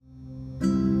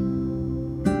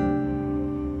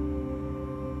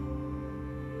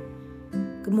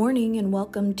Good morning and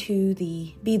welcome to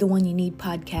the Be the One You Need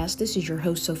podcast. This is your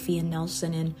host, Sophia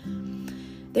Nelson, and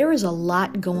there is a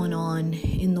lot going on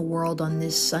in the world on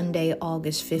this Sunday,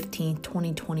 August 15th,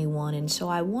 2021. And so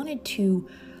I wanted to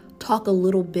talk a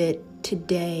little bit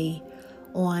today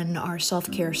on our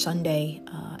Self-Care Sunday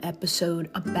episode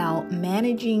about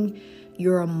managing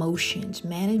your emotions.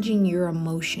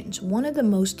 One of the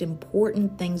most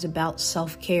important things about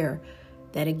self-care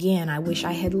that, again, I wish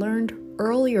I had learned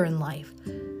earlier in life.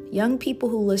 Young people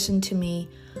who listen to me,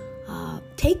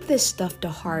 take this stuff to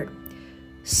heart.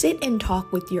 Sit and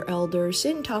talk with your elders.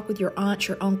 Sit and talk with your aunts,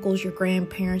 your uncles, your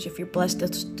grandparents, if you're blessed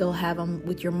to still have them,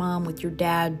 with your mom, with your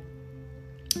dad,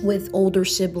 with older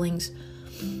siblings,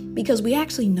 because we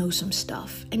actually know some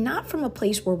stuff, and not from a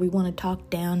place where we want to talk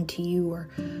down to you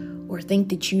or think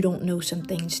that you don't know some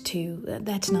things too.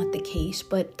 That's not the case,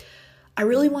 but I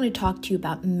really want to talk to you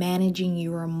about managing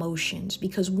your emotions,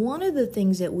 because one of the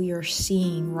things that we are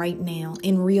seeing right now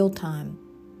in real time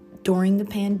during the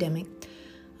pandemic,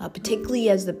 particularly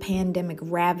as the pandemic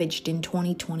ravaged in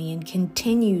 2020 and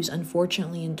continues,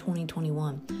 unfortunately, in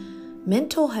 2021,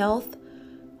 mental health,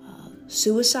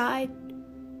 suicide,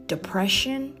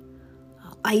 depression,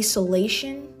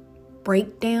 isolation,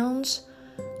 breakdowns,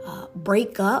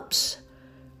 breakups.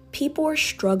 People are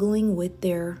struggling with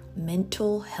their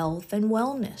mental health and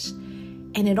wellness.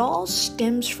 And it all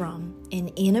stems from an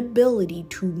inability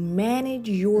to manage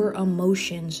your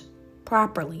emotions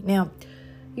properly. Now,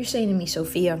 you're saying to me,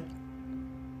 Sophia,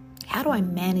 how do I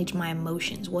manage my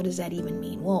emotions? What does that even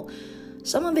mean? Well,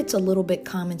 some of it's a little bit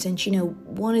common sense.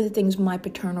 One of the things my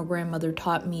paternal grandmother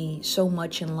taught me so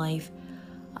much in life,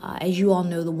 as you all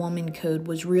know, the woman code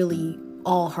was really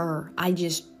all her. I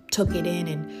just took it in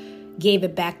and gave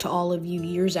it back to all of you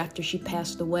years after she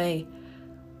passed away.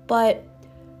 But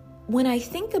when I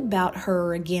think about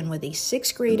her, again, with a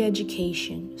 6th grade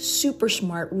education, super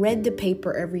smart, read the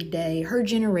paper every day, her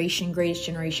generation, greatest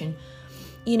generation,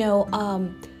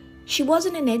 she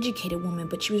wasn't an educated woman,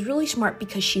 but she was really smart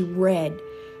because she read,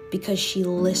 because she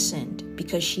listened,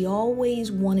 because she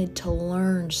always wanted to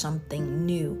learn something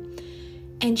new.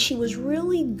 And she was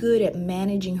really good at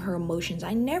managing her emotions.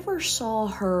 I never saw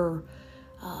her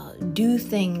do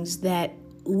things that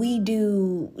we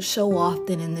do so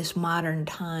often in this modern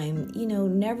time,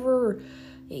 never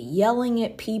yelling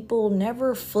at people,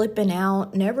 never flipping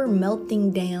out, never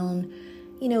melting down.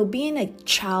 Being a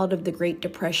child of the Great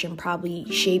Depression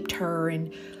probably shaped her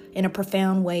in a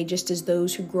profound way, just as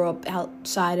those who grew up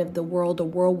outside of the world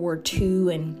of World War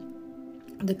II and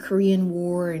the Korean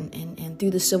War and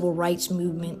through the Civil Rights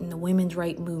Movement and the Women's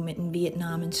Rights Movement in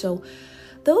Vietnam. And so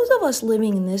those of us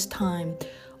living in this time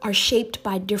are shaped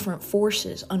by different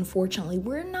forces. Unfortunately,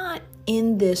 we're not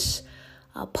in this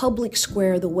public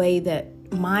square the way that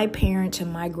my parents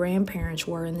and my grandparents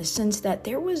were, in the sense that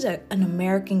there was an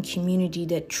American community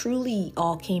that truly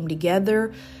all came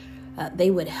together. They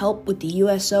would help with the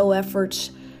USO efforts.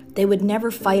 They would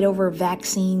never fight over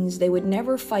vaccines. They would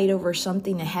never fight over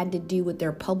something that had to do with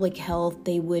their public health.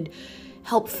 They would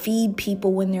help feed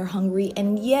people when they're hungry.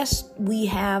 And yes, we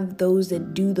have those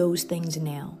that do those things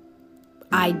now.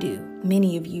 I do.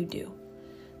 Many of you do.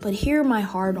 But hear my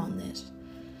heart on this.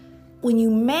 When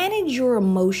you manage your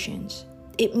emotions,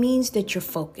 it means that you're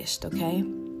focused, okay?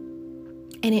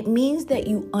 And it means that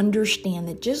you understand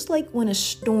that just like when a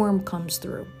storm comes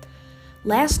through.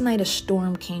 Last night a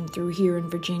storm came through here in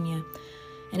Virginia,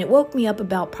 and it woke me up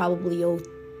about probably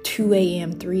 2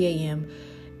 a.m., 3 a.m.,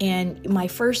 and my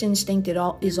first instinct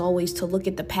is always to look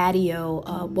at the patio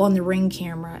on the Ring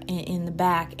camera in the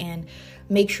back and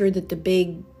make sure that the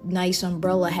big, nice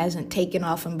umbrella hasn't taken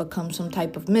off and become some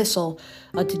type of missile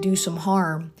to do some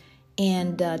harm,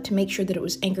 and to make sure that it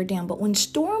was anchored down. But when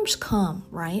storms come,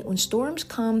 right? When storms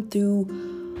come through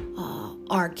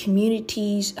our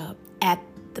communities, at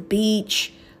the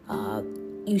beach,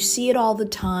 you see it all the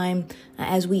time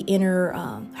as we enter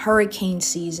hurricane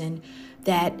season,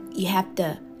 that you have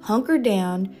to hunker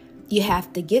down, you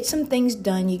have to get some things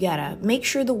done, you gotta make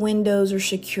sure the windows are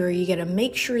secure, you gotta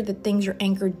make sure that things are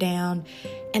anchored down,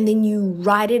 and then you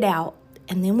ride it out.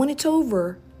 And then when it's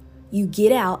over, you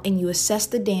get out and you assess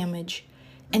the damage,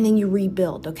 and then you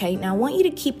rebuild, okay? Now I want you to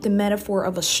keep the metaphor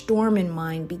of a storm in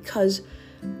mind, because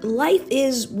life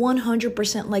is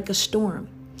 100% like a storm.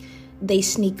 They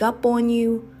sneak up on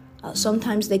you.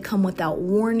 Sometimes they come without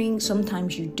warning.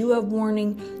 Sometimes you do have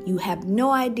warning. You have no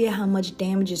idea how much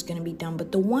damage is going to be done.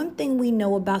 But the one thing we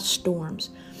know about storms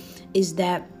is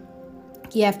that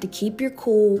you have to keep your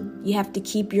cool, you have to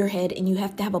keep your head, and you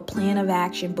have to have a plan of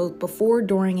action both before,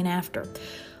 during, and after.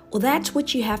 Well, that's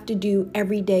what you have to do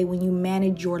every day when you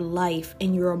manage your life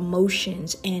and your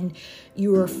emotions and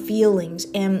your feelings.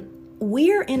 And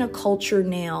we're in a culture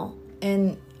now,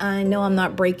 and I know I'm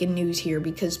not breaking news here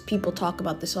because people talk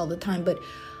about this all the time, but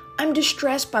I'm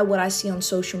distressed by what I see on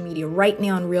social media right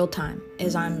now in real time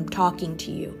as I'm talking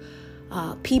to you.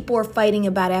 People are fighting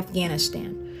about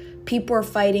Afghanistan. People are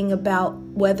fighting about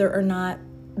whether or not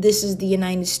this is the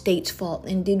United States' fault,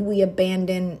 and did we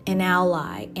abandon an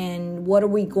ally, and what are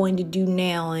we going to do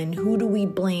now, and who do we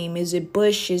blame? Is it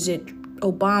Bush? Is it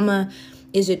Obama?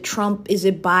 Is it Trump? Is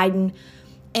it Biden?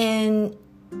 And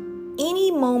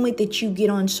any moment that you get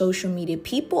on social media,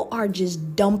 people are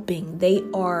just dumping. They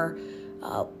are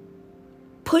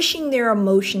pushing their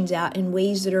emotions out in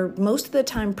ways that are most of the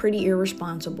time pretty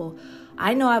irresponsible.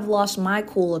 I know I've lost my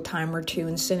cool a time or two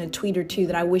and sent a tweet or two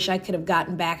that I wish I could have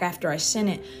gotten back after I sent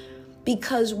it.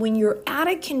 Because when you're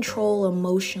out of control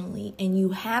emotionally and you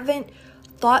haven't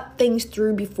thought things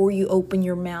through before you open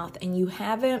your mouth and you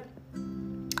haven't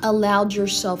allowed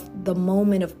yourself the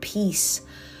moment of peace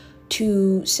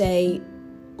to say,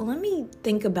 well, let me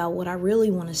think about what I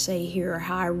really want to say here, or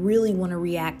how I really want to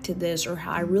react to this, or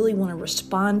how I really want to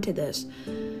respond to this.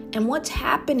 And what's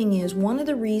happening is one of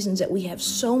the reasons that we have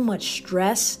so much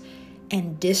stress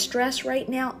and distress right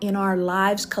now in our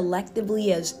lives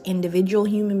collectively as individual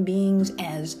human beings,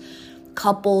 as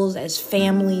couples, as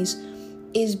families,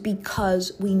 is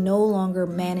because we no longer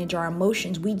manage our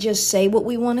emotions. We just say what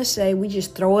we want to say. We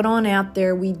just throw it on out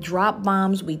there. We drop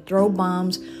bombs. We throw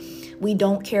bombs. We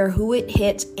don't care who it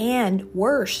hits. And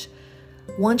worse,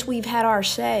 once we've had our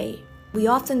say, we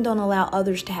often don't allow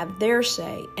others to have their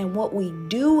say. And what we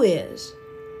do is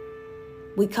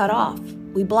we cut off,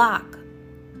 we block,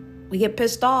 we get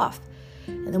pissed off,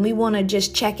 and then we want to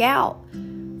just check out.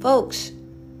 Folks,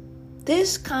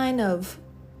 this kind of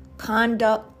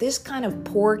conduct, this kind of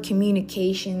poor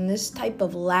communication, this type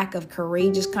of lack of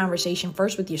courageous conversation,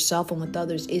 first with yourself and with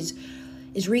others, is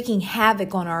wreaking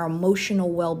havoc on our emotional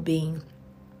well-being.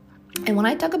 And when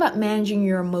I talk about managing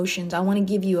your emotions, I want to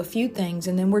give you a few things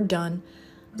and then we're done.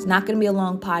 It's not going to be a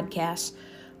long podcast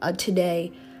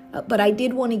today, but I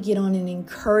did want to get on and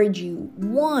encourage you.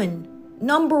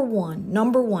 Number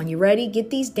one, you ready? Get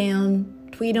these down,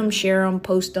 tweet them, share them,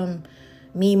 post them,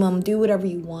 meme them, do whatever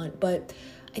you want. But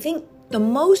I think the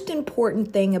most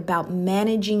important thing about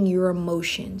managing your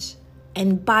emotions,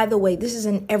 and by the way, this is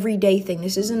an everyday thing.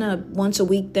 This isn't a once a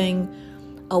week thing,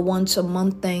 a once a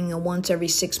month thing, a once every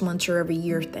 6 months or every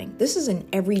year thing. This is an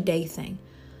everyday thing.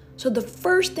 So the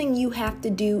first thing you have to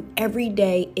do every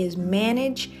day is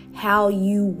manage how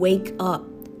you wake up.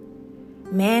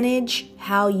 Manage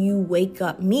how you wake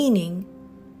up, meaning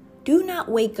do not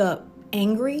wake up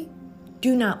angry.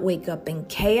 Do not wake up in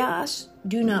chaos.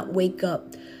 Do not wake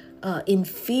up in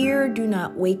fear. Do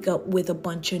not wake up with a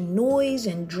bunch of noise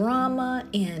and drama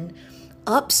and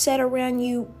upset around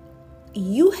you.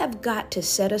 You have got to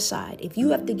set aside. If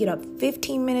you have to get up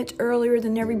 15 minutes earlier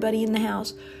than everybody in the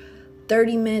house,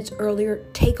 30 minutes earlier,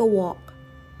 take a walk.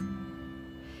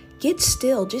 Get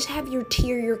still. Just have your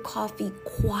tea or your coffee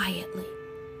quietly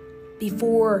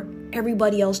before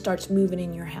everybody else starts moving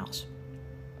in your house.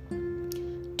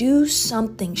 Do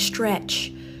something,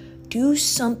 stretch. Do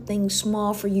something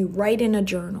small for you. Write in a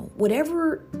journal.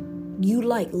 Whatever you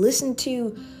like. Listen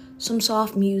to some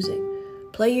soft music.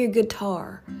 Play your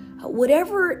guitar.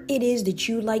 Whatever it is that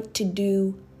you like to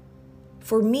do.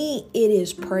 For me, it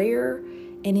is prayer,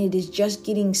 and it is just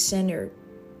getting centered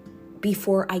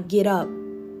before I get up,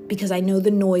 because I know the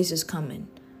noise is coming.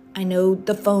 I know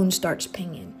the phone starts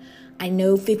pinging. I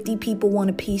know 50 people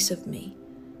want a piece of me.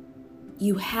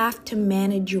 You have to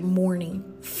manage your morning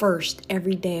first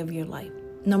every day of your life.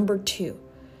 Number 2,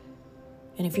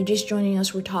 and if you're just joining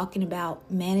us, we're talking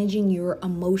about managing your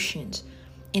emotions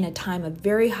in a time of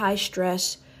very high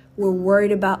stress. We're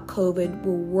worried about COVID.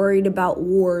 We're worried about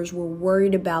wars. We're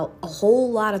worried about a whole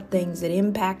lot of things that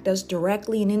impact us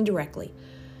directly and indirectly.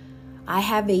 I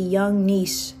have a young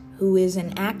niece who is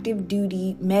an active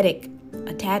duty medic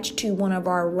attached to one of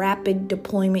our rapid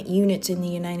deployment units in the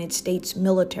United States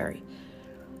military.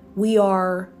 We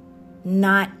are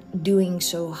not doing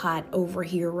so hot over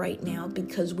here right now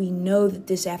because we know that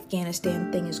this Afghanistan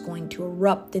thing is going to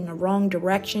erupt in the wrong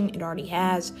direction. It already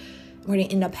has. We're going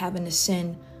to end up having to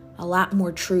send a lot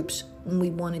more troops when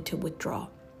we wanted to withdraw.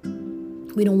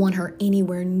 We don't want her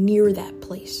anywhere near that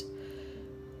place.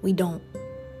 We don't.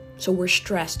 So we're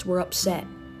stressed. We're upset.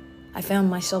 I found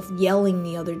myself yelling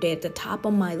the other day at the top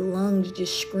of my lungs,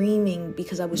 just screaming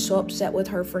because I was so upset with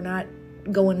her for not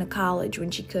going to college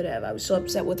when she could have. I was so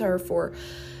upset with her for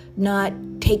not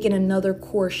taking another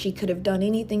course. She could have done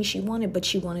anything she wanted, but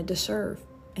she wanted to serve.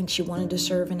 and she wanted to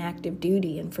serve in active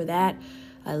duty. And for that,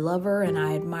 I love her and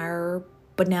I admire her,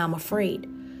 but now I'm afraid.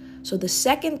 So the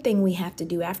second thing we have to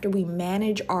do after we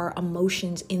manage our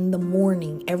emotions in the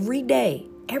morning, every day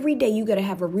you got to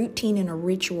have a routine and a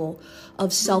ritual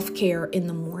of self-care in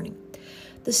the morning.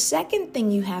 The second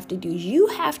thing you have to do is you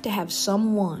have to have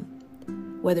someone,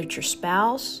 whether it's your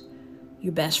spouse,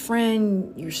 your best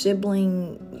friend, your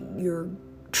sibling, your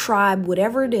tribe,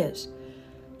 whatever it is.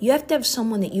 You have to have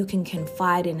someone that you can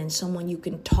confide in and someone you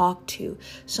can talk to,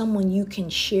 someone you can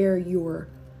share your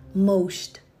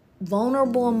most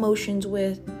vulnerable emotions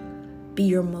with, be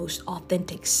your most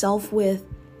authentic self with,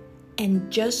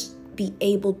 and just be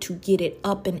able to get it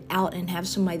up and out and have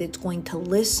somebody that's going to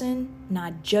listen,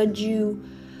 not judge you,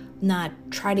 not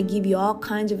try to give you all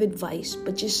kinds of advice,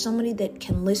 but just somebody that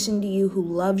can listen to you, who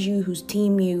loves you, who's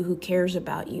team you, who cares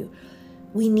about you.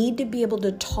 We need to be able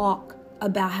to talk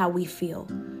about how we feel.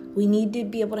 We need to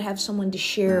be able to have someone to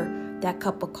share that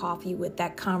cup of coffee with,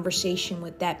 that conversation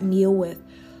with, that meal with.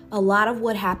 A lot of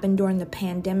what happened during the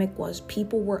pandemic was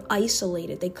people were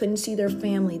isolated. They couldn't see their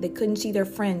family. They couldn't see their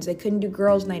friends. They couldn't do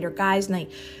girls' night or guys'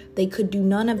 night. They could do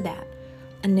none of that.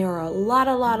 And there are a lot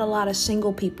of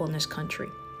single people in this country.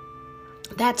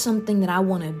 That's something that I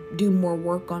want to do more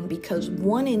work on, because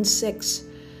 1 in 6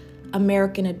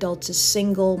 American adults is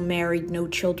single, married, no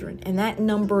children. And that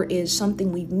number is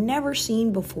something we've never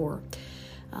seen before.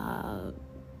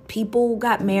 People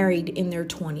got married in their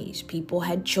 20s. People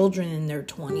had children in their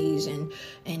 20s.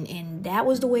 And that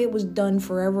was the way it was done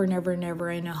forever and ever and ever.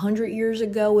 And 100 years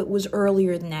ago, it was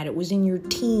earlier than that. It was in your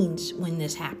teens when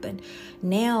this happened.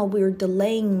 Now we're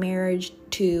delaying marriage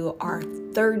to our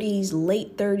 30s,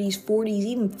 late 30s, 40s,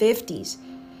 even 50s.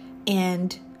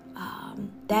 And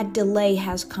that delay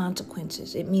has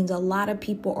consequences. It means a lot of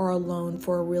people are alone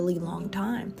for a really long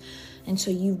time. And so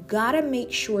you've got to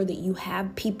make sure that you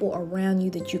have people around you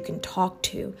that you can talk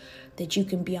to, that you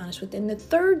can be honest with. And the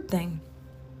third thing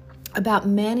about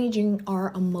managing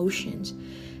our emotions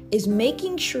is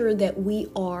making sure that we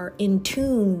are in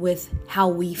tune with how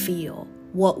we feel,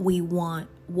 what we want,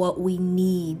 what we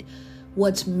need,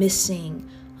 what's missing,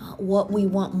 what we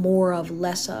want more of,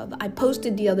 less of. I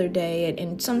posted the other day,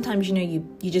 and sometimes, you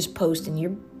just post and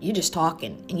you're just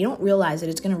talking and you don't realize that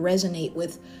it's going to resonate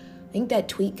with. I think that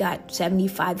tweet got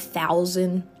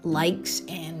 75,000 likes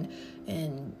and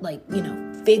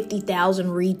 50,000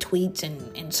 retweets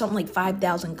and something like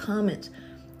 5,000 comments.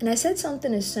 And I said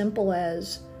something as simple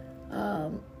as,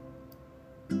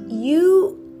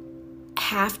 you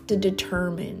have to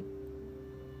determine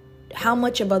how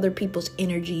much of other people's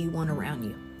energy you want around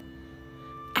you.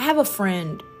 I have a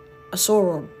friend, a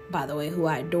soror, by the way, who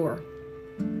I adore,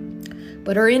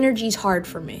 but her energy's hard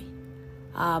for me.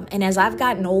 And as I've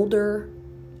gotten older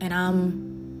and I'm,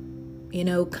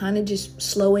 kind of just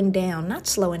slowing down, not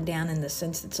slowing down in the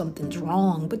sense that something's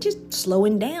wrong, but just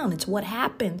slowing down. It's what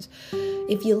happens.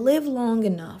 If you live long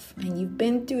enough and you've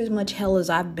been through as much hell as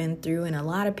I've been through and a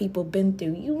lot of people have been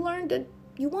through, you learn that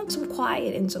you want some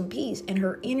quiet and some peace. And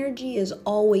her energy is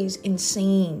always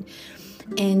insane.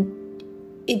 And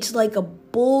it's like a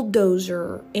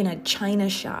bulldozer in a china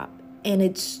shop. And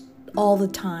it's all the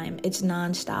time. It's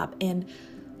nonstop. And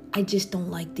I just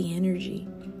don't like the energy.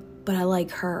 But I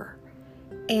like her.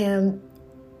 And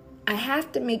I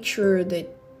have to make sure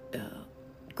that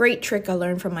great trick I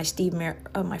learned from my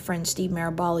friend Steve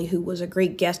Marabali, who was a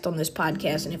great guest on this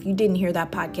podcast. And if you didn't hear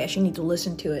that podcast, you need to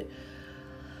listen to it.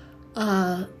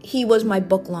 He was my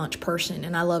book launch person,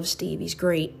 and I love Steve. He's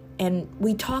great. And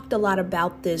we talked a lot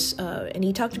about this, and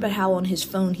he talked about how on his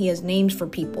phone he has names for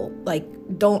people, like,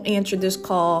 don't answer this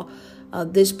call,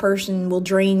 this person will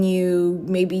drain you,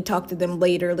 maybe talk to them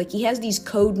later. Like, he has these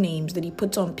code names that he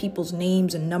puts on people's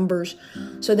names and numbers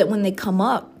so that when they come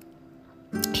up,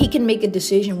 he can make a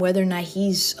decision whether or not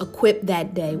he's equipped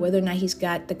that day, whether or not he's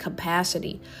got the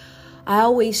capacity. I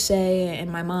always say, and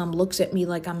my mom looks at me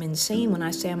like I'm insane when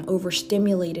I say I'm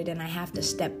overstimulated and I have to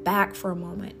step back for a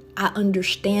moment. I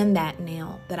understand that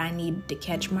now, that I need to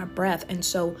catch my breath. And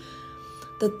so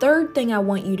the third thing I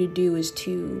want you to do is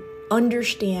to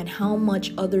understand how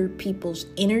much other people's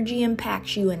energy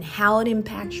impacts you and how it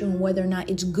impacts you and whether or not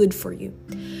it's good for you.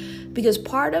 Because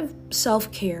part of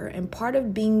self-care and part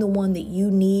of being the one that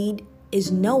you need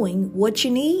is knowing what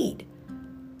you need.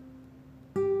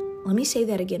 Let me say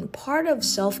that again. Part of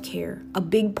self-care, a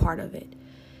big part of it,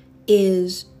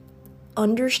 is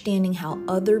understanding how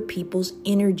other people's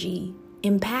energy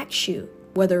impacts you,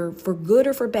 whether for good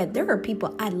or for bad. There are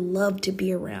people I love to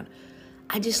be around.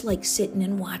 I just like sitting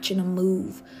and watching them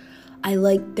move. I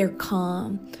like their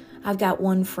calm. I've got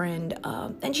one friend,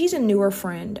 and she's a newer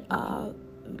friend,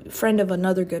 friend of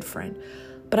another good friend.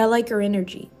 But I like her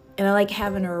energy, and I like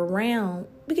having her around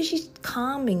because she's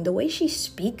calming. The way she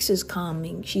speaks is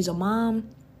calming. She's a mom.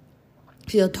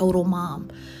 She's a total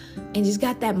mom. And she's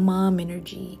got that mom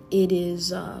energy. It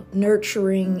is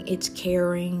nurturing, it's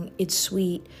caring, it's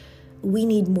sweet. We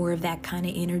need more of that kind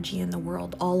of energy in the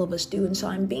world. All of us do. And so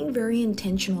I'm being very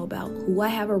intentional about who I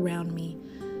have around me,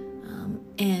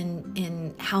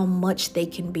 and how much they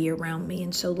can be around me.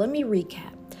 And so let me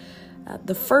recap.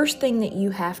 The first thing that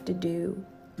you have to do,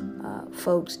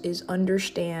 folks, is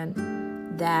understand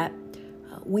that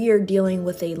we are dealing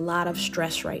with a lot of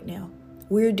stress right now.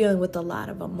 We're dealing with a lot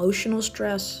of emotional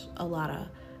stress, a lot of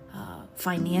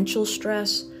financial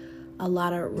stress, a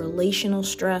lot of relational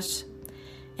stress.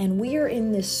 And we are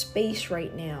in this space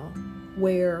right now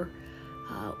where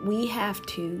we have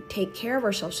to take care of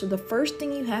ourselves. So the first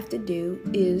thing you have to do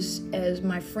is, as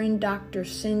my friend Dr.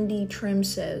 Cindy Trim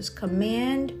says,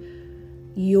 command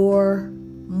your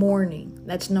morning.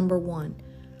 That's number one.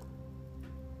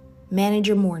 Manage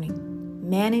your morning.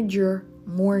 Manage your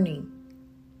morning.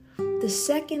 The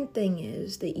second thing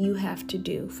is that you have to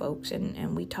do, folks,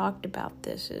 and we talked about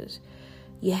this, is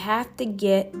you have to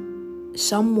get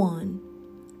someone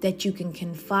that you can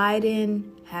confide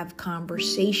in, have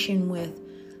conversation with,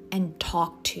 and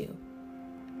talk to.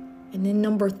 And then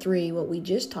number three, what we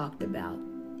just talked about,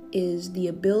 is the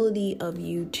ability of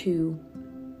you to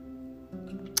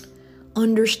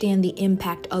understand the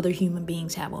impact other human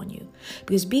beings have on you.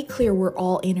 Because be clear, we're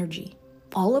all energy.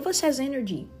 All of us has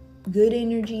energy. Good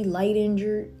energy, light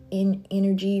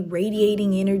energy,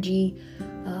 radiating energy,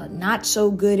 not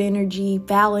so good energy,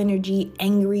 foul energy,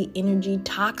 angry energy,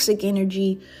 toxic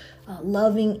energy,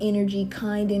 loving energy,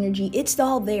 kind energy. It's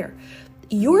all there.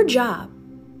 Your job,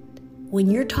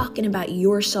 when you're talking about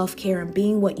your self-care and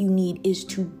being what you need, is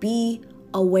to be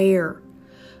aware.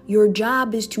 Your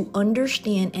job is to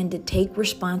understand and to take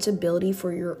responsibility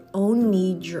for your own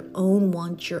needs, your own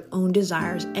wants, your own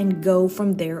desires, and go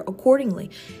from there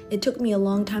accordingly. It took me a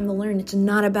long time to learn. It's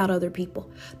not about other people.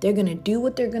 They're going to do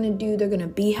what they're going to do. They're going to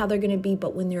be how they're going to be.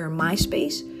 But when they're in my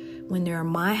space, when they're in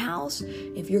my house,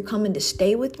 if you're coming to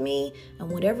stay with me and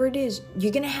whatever it is,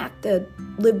 you're going to have to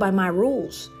live by my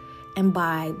rules and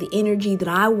by the energy that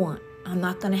I want. I'm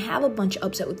not going to have a bunch of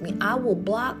upset with me. I will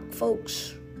block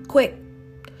folks quick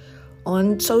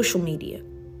on social media.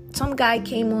 Some guy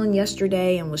came on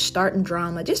yesterday and was starting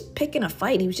drama, just picking a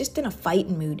fight. He was just in a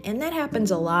fighting mood. And that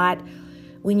happens a lot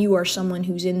when you are someone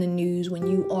who's in the news, when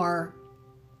you are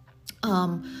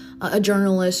a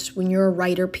journalist, when you're a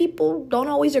writer. People don't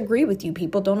always agree with you.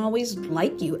 People don't always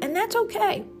like you. And that's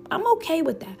okay. I'm okay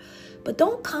with that. But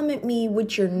don't come at me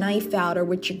with your knife out or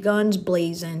with your guns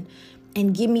blazing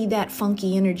and give me that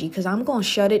funky energy, because I'm going to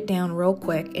shut it down real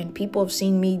quick. And people have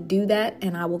seen me do that,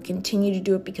 and I will continue to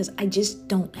do it because I just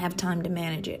don't have time to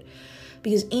manage it.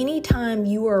 Because anytime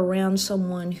you are around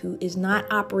someone who is not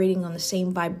operating on the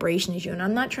same vibration as you, and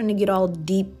I'm not trying to get all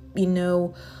deep,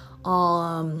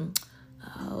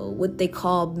 what they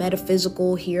call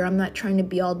metaphysical here. I'm not trying to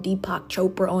be all Deepak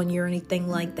Chopra on you or anything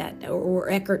like that, or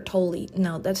Eckhart Tolle.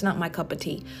 No, that's not my cup of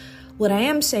tea. What I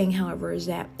am saying, however, is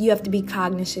that you have to be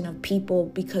cognizant of people,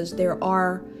 because there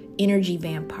are energy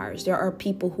vampires. There are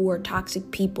people who are toxic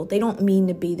people. They don't mean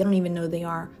to be. They don't even know they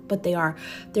are, but they are.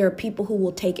 There are people who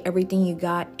will take everything you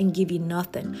got and give you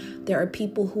nothing. There are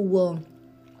people who will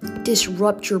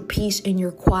disrupt your peace and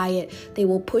your quiet. They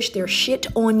will push their shit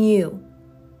on you.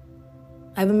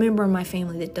 I have a member in my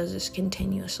family that does this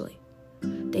continuously.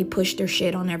 They push their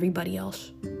shit on everybody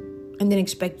else and then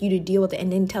expect you to deal with it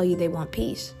and then tell you they want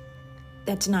peace.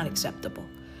 That's not acceptable.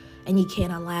 And you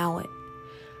can't allow it.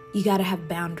 You got to have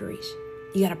boundaries.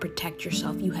 You got to protect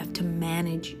yourself. You have to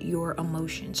manage your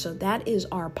emotions. So that is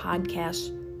our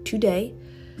podcast today.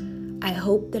 I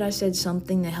hope that I said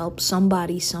something that helped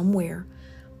somebody somewhere.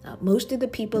 Most of the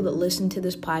people that listen to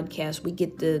this podcast, we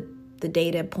get the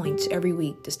data points every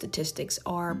week. The statistics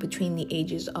are between the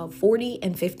ages of 40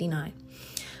 and 59,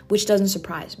 which doesn't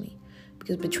surprise me.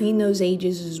 Because between those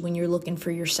ages is when you're looking for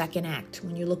your second act,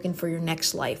 when you're looking for your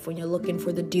next life, when you're looking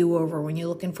for the do-over, when you're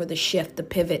looking for the shift, the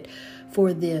pivot,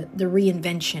 for the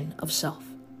reinvention of self.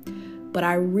 But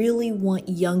I really want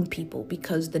young people,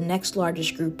 because the next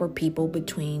largest group are people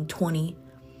between 20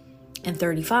 and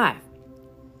 35.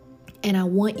 And I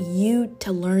want you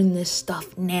to learn this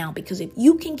stuff now, because if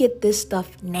you can get this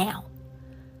stuff now,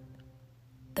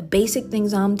 the basic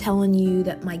things I'm telling you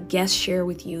that my guests share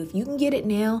with you, if you can get it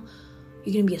now,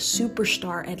 you're going to be a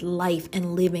superstar at life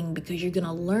and living, because you're going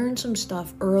to learn some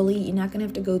stuff early. You're not going to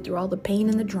have to go through all the pain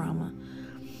and the drama.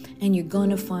 And you're going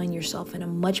to find yourself in a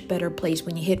much better place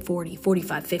when you hit 40,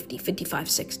 45, 50, 55,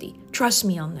 60. Trust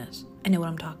me on this. I know what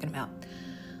I'm talking about.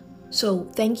 So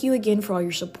thank you again for all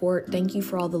your support. Thank you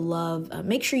for all the love.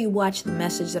 Make sure you watch the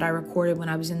message that I recorded when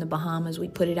I was in the Bahamas. We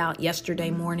put it out yesterday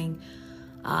morning.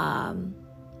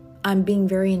 I'm being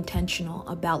very intentional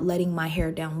about letting my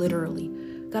hair down, literally.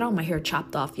 Got all my hair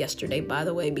chopped off yesterday, by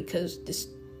the way, because this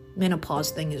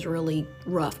menopause thing is really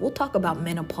rough. We'll talk about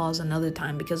menopause another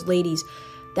time because, ladies,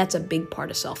 that's a big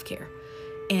part of self-care.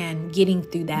 And getting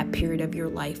through that period of your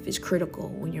life is critical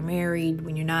when you're married,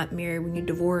 when you're not married, when you're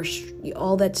divorced,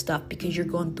 all that stuff, because you're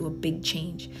going through a big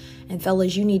change. And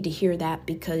fellas, you need to hear that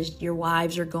because your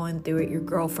wives are going through it, your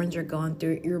girlfriends are going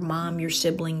through it, your mom, your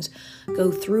siblings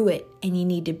go through it, and you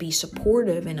need to be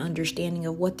supportive and understanding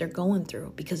of what they're going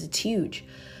through because it's huge.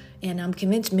 And I'm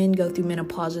convinced men go through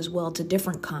menopause as well. It's a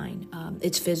different kind.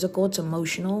 It's physical, it's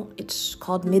emotional, it's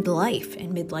called midlife,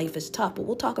 and midlife is tough, but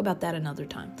we'll talk about that another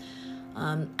time.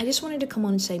 I just wanted to come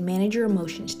on and say, manage your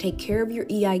emotions. Take care of your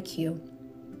EIQ.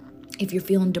 If you're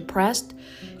feeling depressed,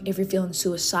 if you're feeling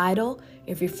suicidal,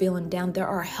 if you're feeling down, there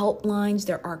are helplines,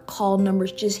 there are call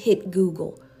numbers. Just hit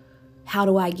Google. How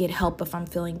do I get help if I'm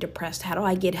feeling depressed? How do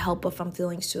I get help if I'm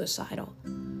feeling suicidal?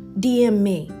 DM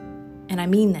me. And I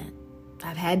mean that.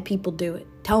 I've had people do it.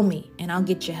 Tell me, and I'll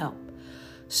get you help.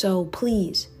 So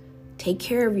please, take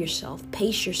care of yourself.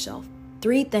 Pace yourself.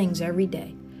 3 things every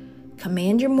day.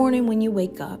 Command your morning when you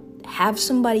wake up. Have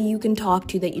somebody you can talk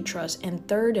to that you trust. And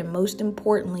third, and most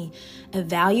importantly,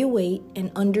 evaluate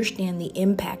and understand the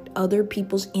impact other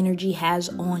people's energy has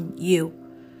on you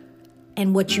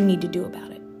and what you need to do about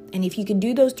it. And if you can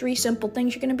do those 3 simple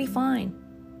things, you're going to be fine.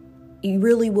 You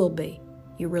really will be.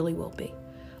 You really will be.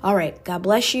 All right. God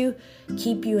bless you.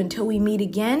 Keep you until we meet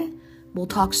again. We'll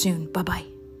talk soon.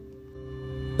 Bye-bye.